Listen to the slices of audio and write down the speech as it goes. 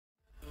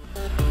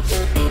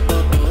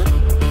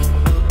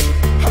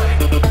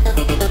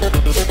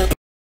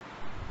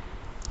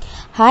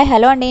Hi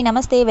hello అండి,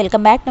 నమస్తే,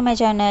 welcome back to my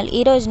channel.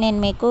 ఈరోజు నేను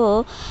మీకు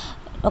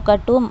ఒక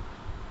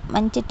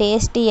మంచి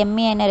టేస్టీ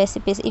ఎమ్మీ అయిన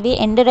రెసిపీస్, ఇవి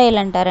ఎండు రొయ్యలు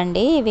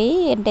అంటారండి. ఇవి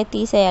అంటే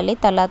తీసేయాలి,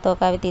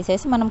 తలాతోక అవి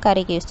తీసేసి మనం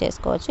కర్రీకి యూస్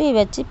చేసుకోవచ్చు. ఇవి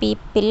వచ్చి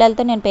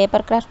పిల్లలతో నేను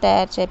పేపర్ క్రాఫ్ట్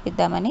తయారు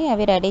చేపిద్దామని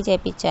అవి రెడీ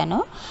చేపించాను.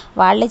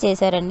 వాళ్ళే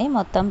చేశారండి,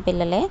 మొత్తం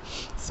పిల్లలే.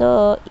 సో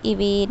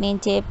ఇవి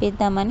నేను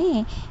చేపిద్దామని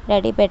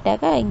రెడీ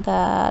పెట్టాక ఇంకా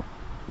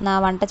నా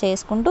వంట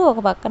చేసుకుంటూ ఒక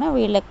పక్కన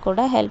వీళ్ళకి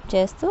కూడా హెల్ప్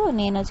చేస్తూ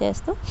నేను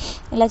చేస్తూ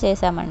ఇలా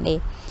చేసామండి.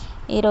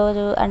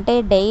 ఈరోజు అంటే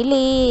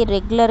డైలీ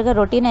రెగ్యులర్గా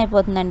రొటీన్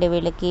అయిపోతుందండి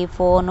వీళ్ళకి.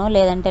 ఫోను,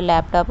 లేదంటే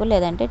ల్యాప్టాప్,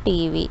 లేదంటే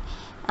టీవీ,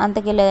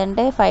 అంతకి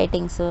లేదంటే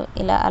ఫైటింగ్స్,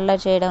 ఇలా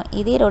అల్లరి చేయడం,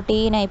 ఇది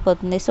రొటీన్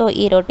అయిపోతుంది. సో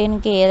ఈ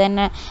రొటీన్కి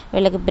ఏదైనా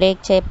వీళ్ళకి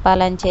బ్రేక్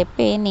చెప్పాలని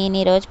చెప్పి నేను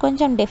ఈరోజు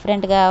కొంచెం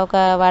డిఫరెంట్గా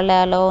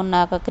వాళ్ళలో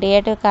ఉన్న ఒక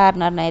క్రియేటివ్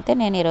కార్నర్ని అయితే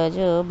నేను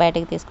ఈరోజు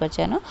బయటకు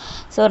తీసుకొచ్చాను.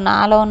 సో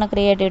నాలో ఉన్న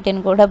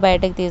క్రియేటివిటీని కూడా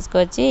బయటకు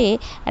తీసుకొచ్చి,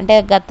 అంటే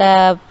గత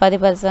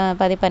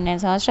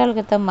 10-12 సంవత్సరాల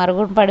క్రితం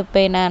మరుగున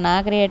పడిపోయిన నా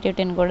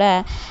క్రియేటివిటీని కూడా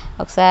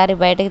ఒకసారి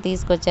బయటకు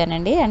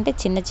తీసుకొచ్చానండి. అంటే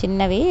చిన్న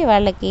చిన్నవి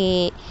వాళ్ళకి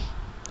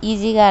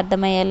ఈజీగా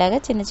అర్థమయ్యేలాగా,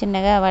 చిన్న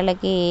చిన్నగా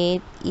వాళ్ళకి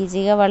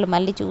ఈజీగా వాళ్ళు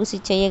మళ్ళీ చూసి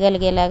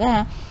చేయగలిగేలాగా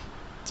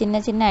చిన్న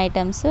చిన్న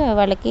ఐటమ్స్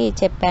వాళ్ళకి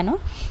చెప్పాను.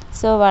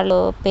 సో వాళ్ళు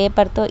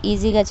పేపర్తో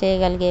ఈజీగా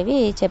చేయగలిగేవి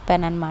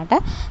చెప్పాను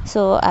అనమాట.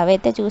 సో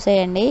అవైతే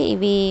చూసేయండి.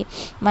 ఇవి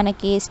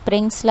మనకి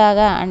స్ప్రింగ్స్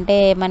లాగా, అంటే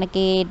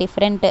మనకి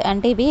డిఫరెంట్,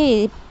 అంటే ఇవి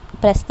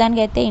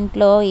ప్రస్తుతానికైతే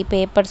ఇంట్లో ఈ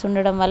పేపర్స్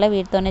ఉండడం వల్ల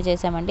వీటితోనే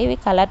చేసామండి. ఇవి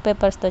కలర్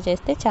పేపర్స్తో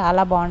చేస్తే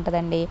చాలా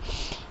బాగుంటుందండి.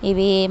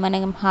 ఇవి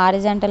మనం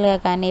హారిజాంటల్గా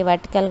కానీ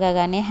వర్టికల్గా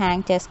కానీ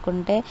హ్యాంగ్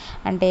చేసుకుంటే,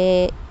 అంటే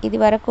ఇది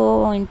వరకు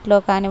ఇంట్లో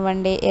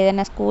కానివ్వండి,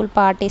 ఏదైనా స్కూల్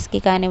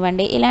పార్టీస్కి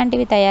కానివ్వండి,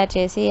 ఇలాంటివి తయారు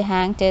చేసి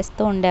హ్యాంగ్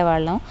చేస్తూ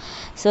ఉండేవాళ్ళం.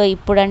 సో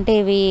ఇప్పుడంటే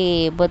ఇవి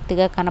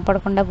బొత్తిగా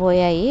కనపడకుండా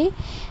పోయాయి.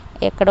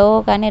 ఎక్కడో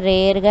కానీ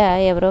రేర్గా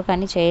ఎవరో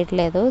కానీ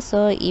చేయట్లేదు. సో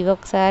ఇవి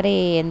ఒకసారి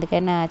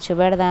ఎందుకైనా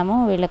చూపెడదాము,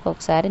 వీళ్ళకి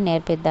ఒకసారి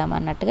నేర్పిద్దాము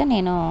అన్నట్టుగా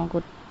నేను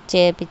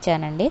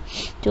చేపించానండి.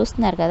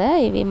 చూస్తున్నారు కదా,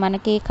 ఇవి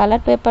మనకి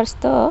కలర్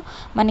పేపర్స్తో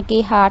మనకి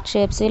హార్ట్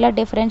షేప్స్, ఇలా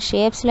డిఫరెంట్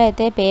షేప్స్లో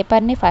అయితే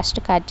పేపర్ని ఫస్ట్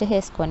కట్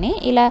చేసేసుకొని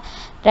ఇలా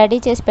రెడీ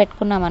చేసి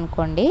పెట్టుకున్నాం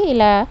అనుకోండి.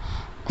 ఇలా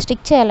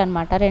స్టిక్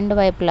చేయాలన్నమాట, రెండు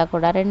వైపులా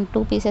కూడా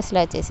 2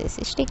 పీసెస్లా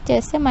చేసేసి స్టిక్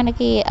చేస్తే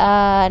మనకి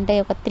అంటే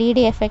ఒక 3D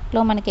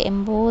ఎఫెక్ట్లో మనకి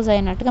ఎంబోజ్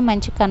అయినట్టుగా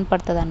మంచిగా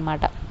కనపడుతుంది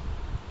అనమాట.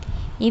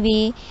 ఇవి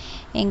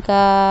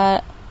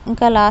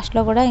ఇంకా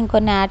లాస్ట్లో కూడా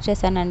ఇంకొన్ని యాడ్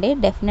చేశానండి.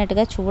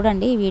 డెఫినెట్గా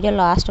చూడండి ఈ వీడియో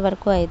లాస్ట్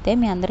వరకు, అయితే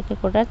మీ అందరికీ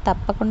కూడా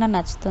తప్పకుండా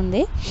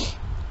నచ్చుతుంది.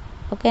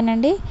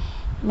 ఓకేనండి.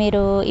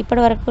 మీరు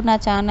ఇప్పటి వరకు నా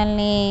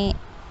ఛానల్ని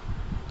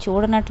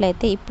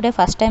చూడనట్లయితే, ఇప్పుడే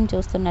ఫస్ట్ టైం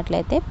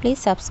చూస్తున్నట్లయితే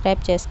ప్లీజ్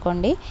సబ్స్క్రైబ్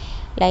చేసుకోండి,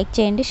 లైక్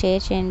చేయండి,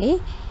 షేర్ చేయండి.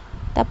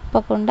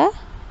 తప్పకుండా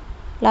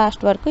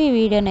లాస్ట్ వరకు ఈ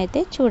వీడియోని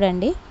అయితే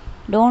చూడండి.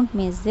 Don't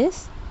miss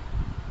this.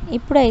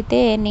 ఇప్పుడైతే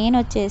నేను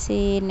వచ్చేసి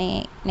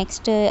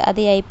నెక్స్ట్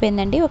అది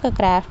అయిపోయిందండి ఒక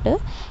క్రాఫ్ట్.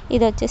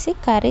 ఇది వచ్చేసి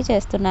కర్రీ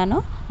చేస్తున్నాను.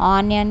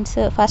 ఆనియన్స్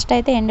ఫస్ట్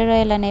అయితే ఎండు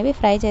రొయ్యలు అనేవి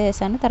ఫ్రై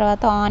చేసేసాను.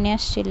 తర్వాత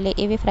ఆనియన్స్, చిల్లీ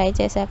ఇవి ఫ్రై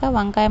చేశాక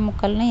వంకాయ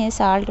ముక్కల్ని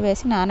సాల్ట్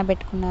వేసి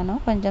నానబెట్టుకున్నాను.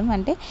 కొంచెం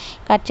అంటే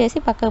కట్ చేసి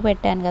పక్కకు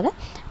పెట్టాను కదా,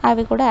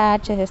 అవి కూడా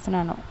యాడ్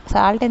చేసేస్తున్నాను.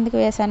 సాల్ట్ ఎందుకు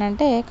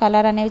వేసానంటే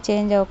కలర్ అనేవి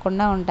చేంజ్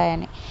అవ్వకుండా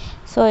ఉంటాయని.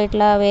 సో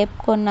ఇట్లా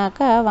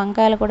వేపుకున్నాక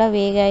వంకాయలు కూడా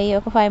వేగాయి.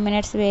 ఒక 5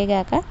 మినిట్స్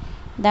వేగాక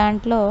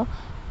దాంట్లో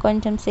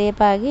కొంచెం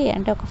సేపు ఆగి,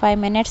 అంటే ఒక 5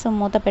 మినిట్స్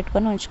మూత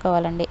పెట్టుకొని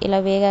ఉంచుకోవాలండి. ఇలా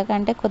వేగాక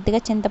అంటే కొద్దిగా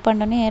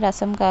చింతపండుని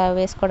రసం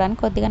వేసుకోవడానికి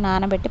కొద్దిగా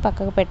నానబెట్టి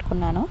పక్కకు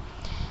పెట్టుకున్నాను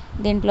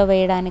దీంట్లో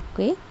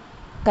వేయడానికి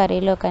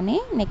కర్రీలోకని.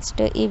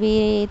 నెక్స్ట్ ఇవి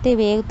అయితే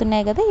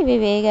వేగుతున్నాయి కదా, ఇవి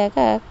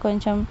వేగాక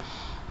కొంచెం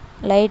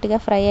లైట్గా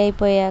ఫ్రై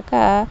అయిపోయాక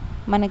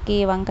మనకి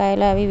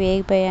వంకాయలు అవి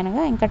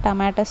వేగిపోయానుగా ఇంకా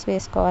టమాటాస్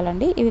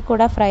వేసుకోవాలండి. ఇవి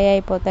కూడా ఫ్రై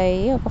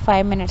అయిపోతాయి ఒక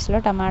 5 మినిట్స్లో.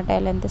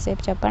 టమాటాలు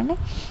ఎంతసేపు చెప్పండి.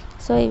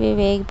 సో ఇవి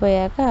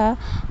వేగిపోయాక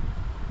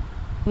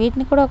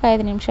వీటిని కూడా ఒక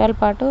 5 నిమిషాల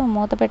పాటు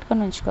మూత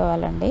పెట్టుకొని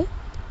ఉంచుకోవాలండి.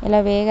 ఇలా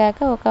వేగాక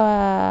ఒక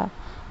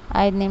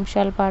 5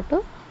 నిమిషాల పాటు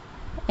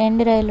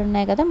ఎండు రొయ్యలు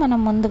ఉన్నాయి కదా, మనం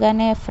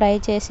ముందుగానే ఫ్రై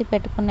చేసి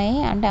పెట్టుకున్నాయి,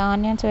 అంటే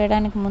ఆనియన్స్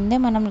వేయడానికి ముందే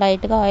మనం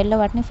లైట్గా ఆయిల్లో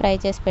వాటిని ఫ్రై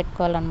చేసి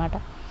పెట్టుకోవాలన్నమాట.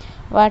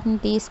 వాటిని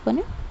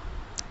తీసుకొని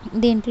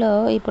దీంట్లో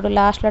ఇప్పుడు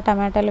లాస్ట్లో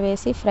టమాటాలు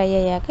వేసి ఫ్రై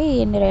అయ్యాక ఈ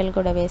ఎండు రొయ్యలు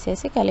కూడా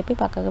వేసేసి కలిపి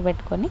పక్కకు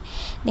పెట్టుకొని,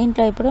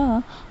 దీంట్లో ఇప్పుడు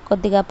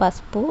కొద్దిగా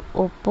పసుపు,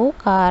 ఉప్పు,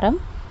 కారం,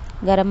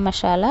 గరం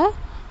మసాలా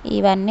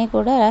ఇవన్నీ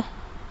కూడా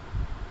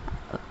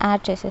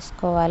యాడ్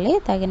చేసేసుకోవాలి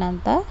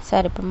తగినంత.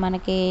 సరే ఇప్పుడు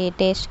మనకి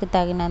టేస్ట్కి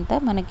తగినంత,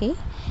 మనకి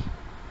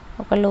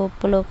ఒకళ్ళు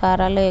ఉప్పులు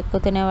కారాలు ఎక్కువ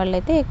తినేవాళ్ళు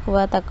అయితే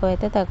ఎక్కువ, తక్కువ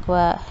అయితే తక్కువ,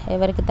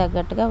 ఎవరికి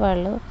తగ్గట్టుగా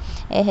వాళ్ళు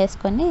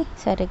వేసేసుకొని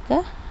సరిగ్గా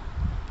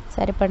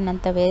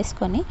సరిపడినంత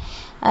వేసుకొని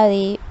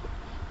అది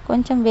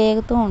కొంచెం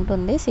వేగుతూ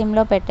ఉంటుంది.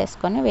 సిమ్లో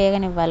పెట్టేసుకొని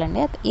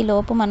వేగనివ్వాలండి. ఈ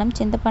లోపు మనం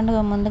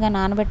చింతపండు ముందుగా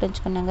నానబెట్టి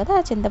ఉంచుకున్నాం కదా,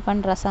 ఆ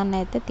చింతపండు రసాన్ని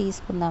అయితే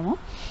తీసుకుందాము.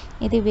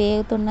 ఇది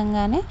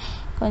వేగుతుండగానే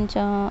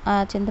కొంచెం ఆ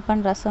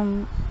చింతపండు రసం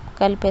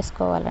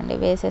కలిపేసుకోవాలండి,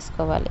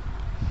 వేసేసుకోవాలి.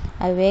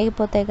 అవి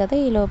వేగిపోతాయి కదా,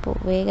 ఈ లోపు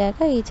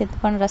వేగాక ఈ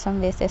చింతపండు రసం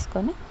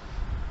వేసేసుకొని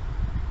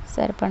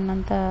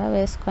సరిపడినంత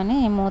వేసుకొని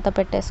మూత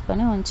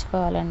పెట్టేసుకొని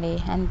ఉంచుకోవాలండి.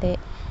 అంతే.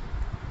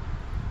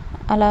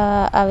 అలా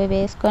అవి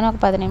వేసుకొని ఒక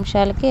 10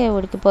 నిమిషాలకి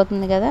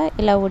ఉడికిపోతుంది కదా.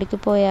 ఇలా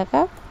ఉడికిపోయాక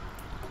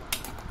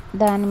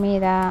దాని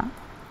మీద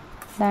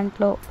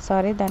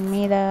దాని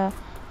మీద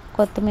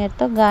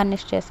కొత్తిమీరతో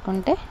గార్నిష్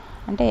చేసుకుంటే,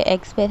 అంటే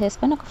ఎగ్స్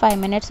వేసేసుకొని ఒక 5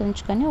 మినిట్స్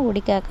ఉంచుకొని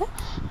ఉడికాక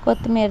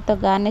కొత్తిమీరతో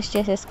గార్నిష్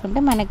చేసేసుకుంటే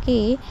మనకి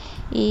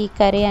ఈ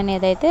కర్రీ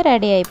అనేది అయితే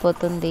రెడీ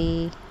అయిపోతుంది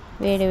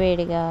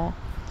వేడివేడిగా.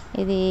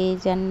 ఇది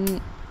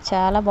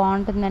చాలా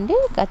బాగుంటుందండి.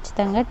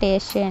 ఖచ్చితంగా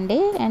టేస్ట్ చేయండి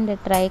అండ్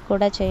ట్రై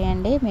కూడా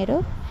చేయండి. మీరు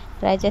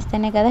ట్రై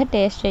చేస్తేనే కదా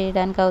టేస్ట్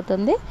చేయడానికి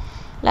అవుతుంది.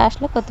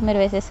 లాస్ట్లో కొత్తిమీర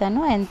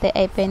వేసేసాను, అంతే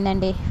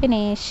అయిపోయిందండి,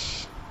 ఫినిష్.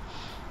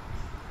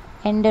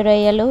 ఎండు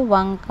రొయ్యలు,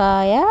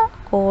 వంకాయ,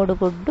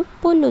 కోడిగుడ్డు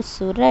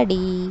పులుసు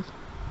రెడీ.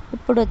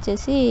 ఇప్పుడు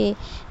వచ్చేసి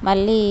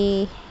మళ్ళీ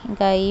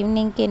ఇంకా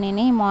ఈవినింగ్కి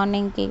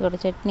మార్నింగ్కి కూడా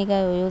చట్నీగా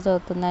యూజ్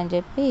అవుతుందని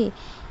చెప్పి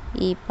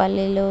ఈ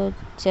పల్లీలు,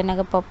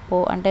 శనగపప్పు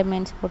అంటే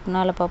మీన్స్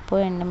పుట్నాల పప్పు,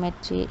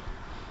 ఎండుమిర్చి,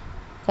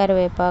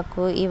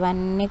 కరివేపాకు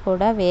ఇవన్నీ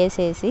కూడా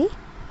వేసేసి,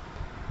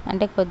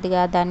 అంటే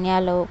కొద్దిగా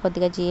ధనియాలు,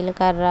 కొద్దిగా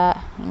జీలకర్ర,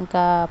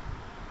 ఇంకా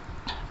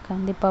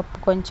కందిపప్పు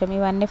కొంచెం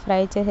ఇవన్నీ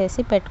ఫ్రై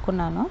చేసేసి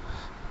పెట్టుకున్నాను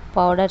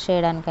పౌడర్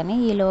చేయడానికని.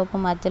 ఈలోపు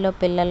మధ్యలో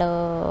పిల్లలు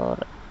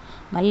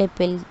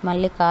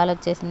మళ్ళీ కాల్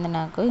వచ్చేసింది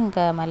నాకు.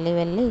 ఇంకా మళ్ళీ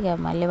వెళ్ళి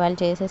మళ్ళీ వాళ్ళు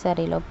చేసేసారు.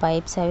 ఈలోపు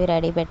పైప్స్ అవి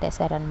రెడీ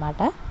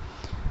పెట్టేశారనమాట.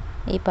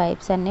 ఈ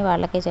పైప్స్ అన్నీ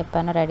వాళ్ళకే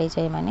చెప్పాను రెడీ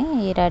చేయమని,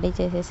 రెడీ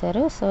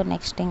చేసేసారు. సో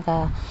నెక్స్ట్ ఇంకా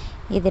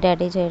ఇది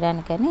రెడీ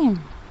చేయడానికని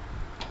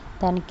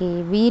దానికి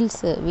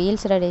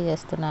వీల్స్ రెడీ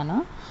చేస్తున్నాను.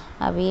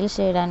 ఆ వీల్స్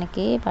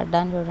చేయడానికి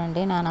పడ్డాను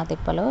చూడండి నానా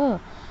తిప్పలు.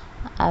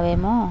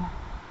 అవేమో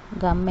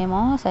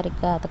గమ్మేమో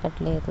సరిగ్గా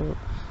అతకట్లేదు,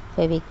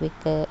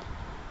 ఫెవిక్విక్.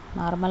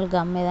 నార్మల్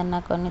గమ్ ఏదన్నా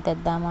కొన్ని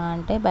తెద్దామా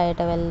అంటే బయట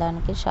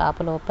వెళ్ళడానికి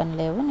షాపులు ఓపెన్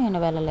లేవు, నేను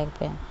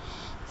వెళ్ళలేకపోయాను.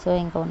 సో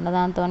ఇంకా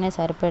ఉన్నదాంతోనే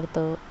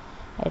సరిపెడుతూ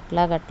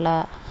ఎట్లాగట్లా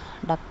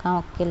డక్కా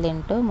ముక్కిలు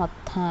తింటూ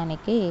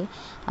మొత్తానికి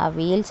ఆ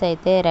వీల్స్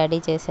అయితే రెడీ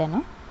చేశాను.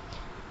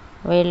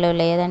 వీళ్ళు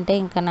లేదంటే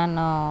ఇంకా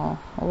నన్ను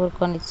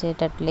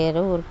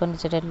ఊరుకొనిచ్చేటట్లేరు.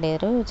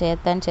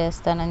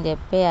 చేస్తానని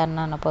చెప్పి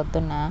అన్నాను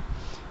పొద్దున్న.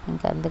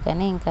 ఇంకా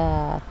అందుకని ఇంకా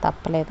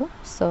తప్పలేదు.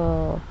 సో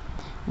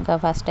ఇంకా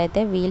ఫస్ట్ అయితే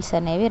వీల్స్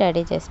అనేవి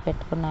రెడీ చేసి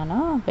పెట్టుకున్నాను.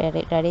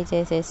 రెడీ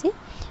చేసేసి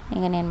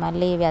ఇంకా నేను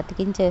మళ్ళీ ఇవి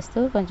అతికించేస్తూ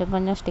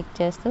కొంచెం స్టిక్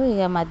చేస్తూ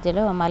ఇక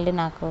మధ్యలో మళ్ళీ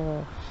నాకు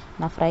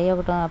నా ఫ్రై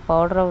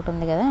పౌడర్ ఒకటి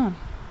ఉంది కదా,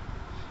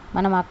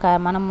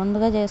 మనం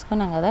ముందుగా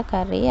చేసుకున్నాం కదా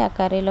కర్రీ, ఆ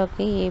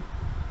కర్రీలోకి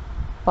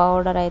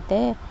పౌడర్ అయితే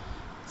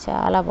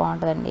చాలా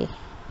బాగుంటుందండి.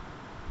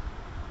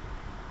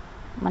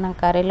 మనం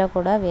కర్రీలో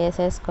కూడా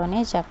వేసేసుకొని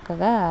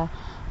చక్కగా,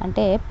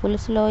 అంటే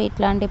పులుసులో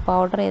ఇట్లాంటి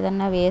పౌడర్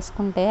ఏదన్నా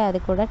వేసుకుంటే అది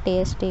కూడా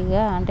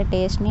టేస్టీగా, అంటే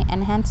టేస్ట్ని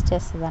ఎన్హాన్స్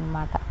చేస్తుంది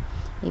అన్నమాట.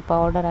 ఈ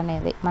పౌడర్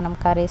అనేది మనం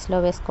కర్రీస్లో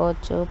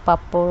వేసుకోవచ్చు.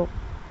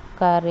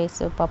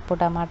 కర్రీస్, పప్పు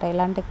టమాటా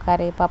ఇలాంటి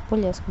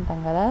పప్పులు చేసుకుంటాం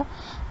కదా,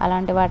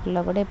 అలాంటి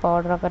వాటిల్లో కూడా ఈ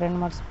పౌడర్ ఒక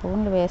 2-3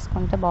 స్పూన్లు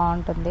వేసుకుంటే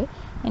బాగుంటుంది.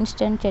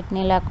 ఇన్స్టెంట్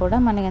చట్నీలా కూడా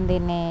మనం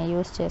దీన్ని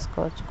యూస్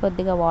చేసుకోవచ్చు.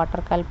 కొద్దిగా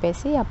వాటర్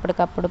కలిపేసి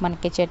అప్పటికప్పుడు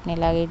మనకి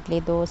చట్నీలాగా ఇడ్లీ,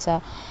 దోశ,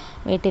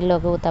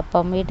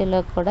 ఊతప్పం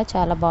వీటిలోకి కూడా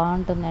చాలా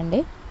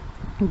బాగుంటుందండి.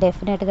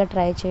 డెఫినెట్గా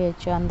ట్రై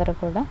చేయొచ్చు అందరూ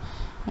కూడా.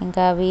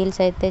 ఇంకా వీల్స్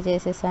అయితే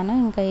చేసేసాను.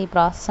 ఇంకా ఈ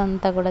ప్రాసెస్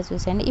అంతా కూడా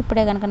చూసేయండి.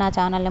 ఇప్పుడే కనుక నా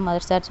ఛానల్ని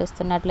మొదటిసారి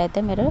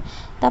చూస్తున్నట్లయితే మీరు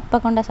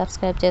తప్పకుండా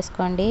సబ్స్క్రైబ్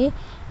చేసుకోండి.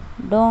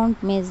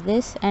 Don't miss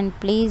this and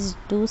please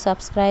do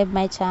subscribe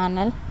my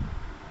channel.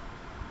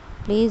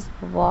 Please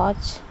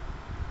watch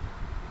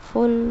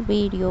full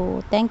video.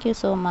 Thank you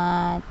so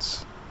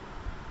much.